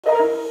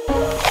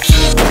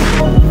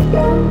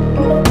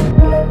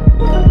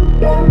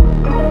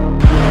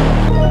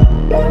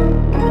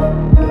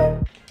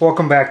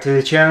Welcome back to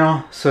the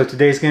channel. So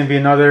today's going to be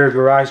another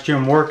garage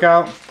gym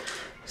workout.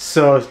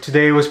 So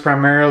today was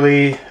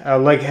primarily a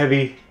leg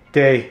heavy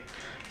day.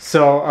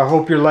 So I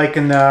hope you're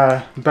liking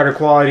the better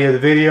quality of the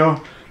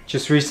video.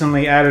 Just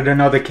recently added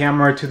another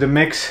camera to the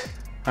mix.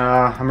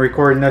 I'm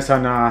recording this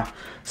on a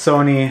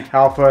Sony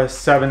Alpha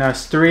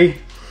 7S III.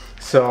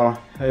 So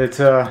it's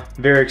a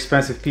very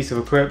expensive piece of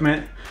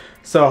equipment.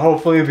 So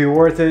hopefully it'll be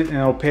worth it and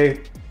it'll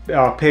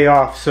pay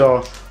off.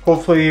 So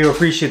hopefully you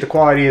appreciate the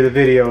quality of the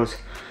videos.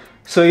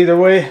 So either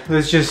way,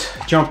 let's just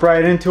jump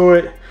right into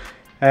it.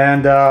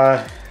 And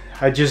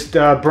I just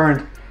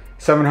burned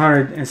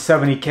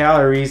 770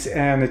 calories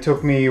and it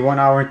took me 1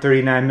 hour and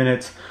 39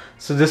 minutes.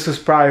 So this was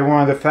probably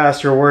one of the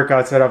faster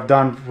workouts that I've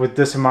done with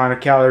this amount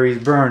of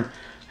calories burned.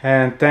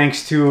 And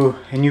thanks to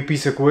a new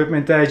piece of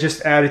equipment that I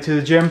just added to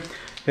the gym,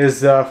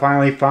 is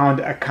finally found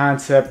a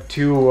concept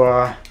to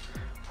a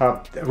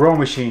row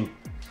machine.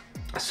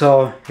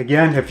 So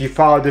again, if you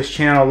follow this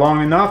channel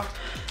long enough,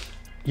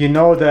 you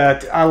know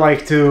that I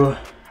like to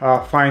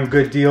find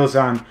good deals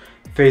on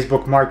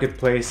Facebook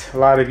Marketplace. A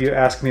lot of you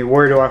ask me,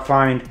 where do I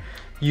find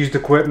used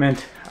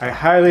equipment? I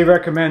highly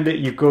recommend it.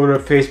 You go to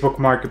Facebook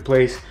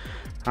Marketplace.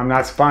 I'm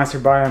not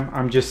sponsored by them.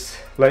 I'm just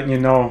letting you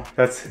know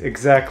that's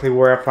exactly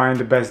where I find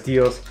the best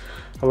deals.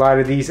 A lot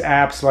of these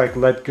apps like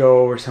Let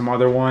Go or some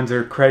other ones,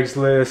 or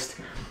Craigslist.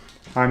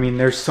 I mean,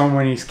 there's so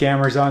many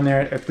scammers on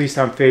there. At least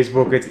on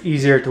Facebook, it's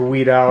easier to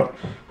weed out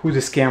who the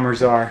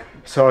scammers are.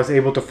 So I was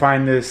able to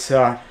find this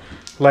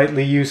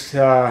lightly used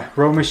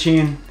row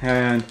machine,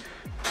 and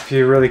if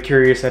you're really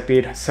curious, I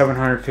paid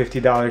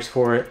 $750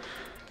 for it.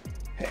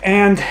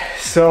 And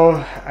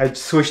so I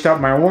switched out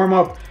my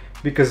warm-up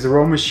because the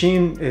row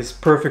machine is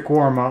perfect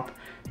warm-up,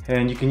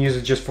 and you can use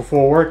it just for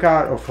full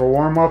workout or for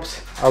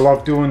warm-ups. I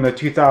love doing the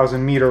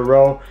 2,000 meter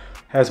row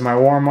as my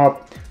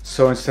warm-up.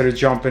 So instead of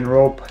jumping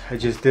rope, I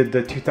just did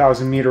the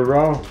 2,000 meter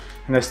row,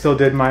 and I still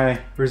did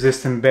my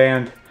resistant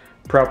band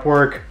prep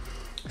work.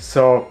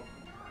 So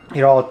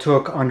it all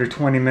took under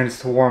 20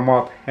 minutes to warm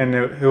up, and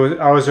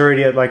I was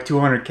already at like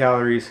 200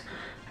 calories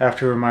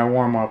after my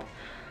warm-up.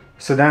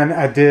 So then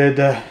I did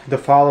the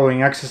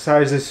following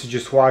exercises, so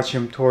just watch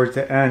them towards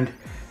the end,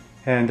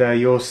 and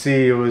you'll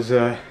see it was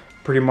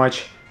pretty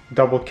much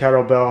double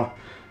kettlebell.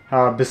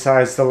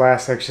 Besides the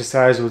last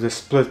exercise was a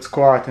split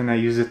squat, and I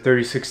used a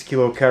 36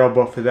 kilo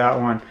kettlebell for that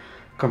one.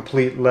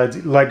 Complete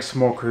leg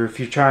smoker. If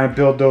you're trying to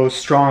build those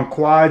strong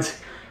quads,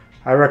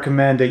 I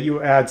recommend that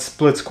you add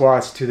split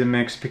squats to the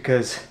mix,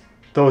 because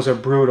those are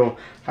brutal.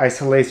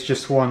 Isolates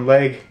just one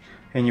leg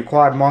and your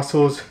quad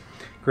muscles.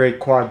 Great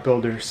quad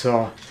builder.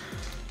 So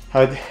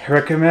I'd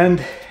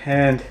recommend,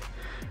 and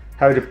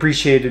I would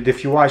appreciate it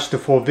if you watch the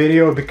full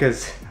video,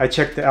 because I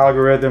check the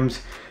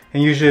algorithms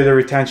and usually the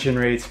retention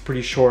rate's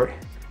pretty short.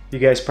 You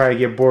guys probably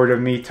get bored of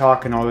me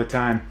talking all the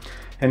time.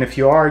 And if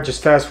you are,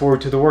 just fast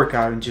forward to the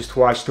workout and just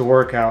watch the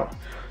workout.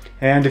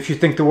 And if you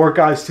think the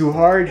workout is too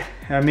hard,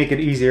 make it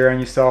easier on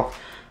yourself.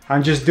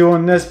 I'm just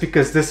doing this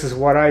because this is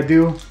what I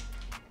do.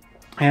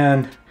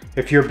 And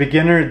if you're a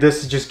beginner,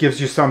 this just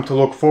gives you something to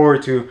look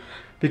forward to,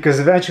 because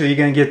eventually you're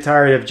gonna get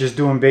tired of just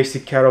doing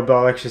basic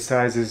kettlebell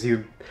exercises,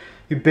 you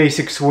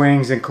basic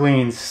swings and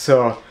cleans.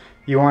 So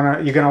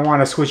you're gonna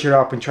want to switch it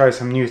up and try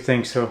some new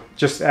things. So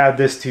just add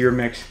this to your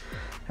mix.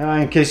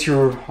 In case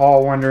you're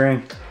all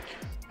wondering,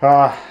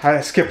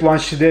 I skipped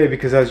lunch today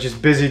because I was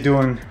just busy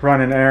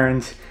running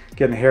errands,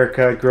 getting a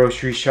haircut,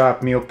 grocery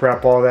shop, meal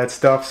prep, all that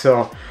stuff.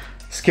 So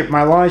skipped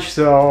my lunch,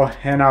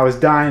 and I was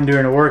dying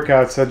during the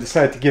workout, so I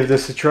decided to give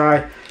this a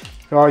try.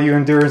 All you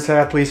endurance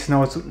athletes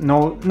know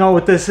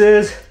what this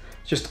is.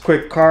 Just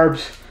quick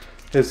carbs.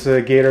 It's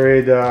a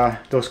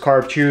Gatorade, those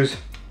carb chews.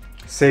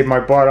 Saved my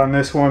butt on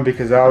this one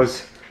because I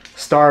was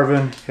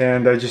starving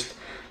and I just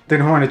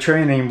didn't want to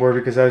train anymore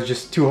because I was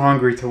just too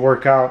hungry to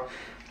work out.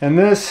 And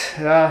this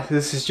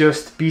is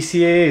just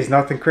BCAAs,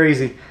 nothing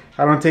crazy.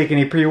 I don't take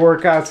any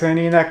pre-workouts or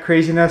any of that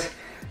craziness.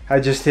 I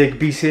just take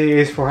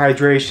BCAAs for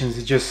hydrations.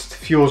 It just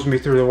fuels me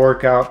through the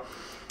workout.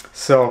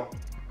 So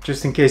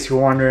just in case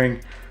you're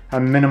wondering,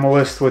 I'm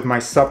minimalist with my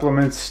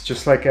supplements,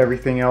 just like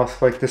everything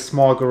else, like this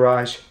small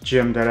garage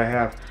gym that I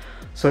have.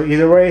 So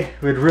either way,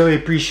 we'd really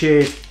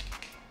appreciate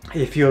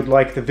if you would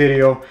like the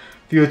video,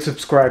 if you would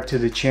subscribe to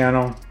the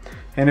channel,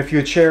 and if you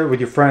would share it with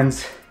your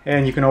friends.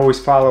 And you can always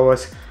follow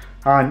us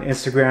on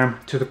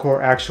Instagram, To The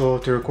Core Actual,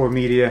 To The Core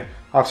Media,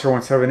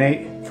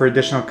 Officer178 for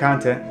additional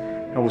content.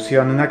 And we'll see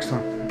you on the next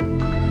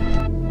one.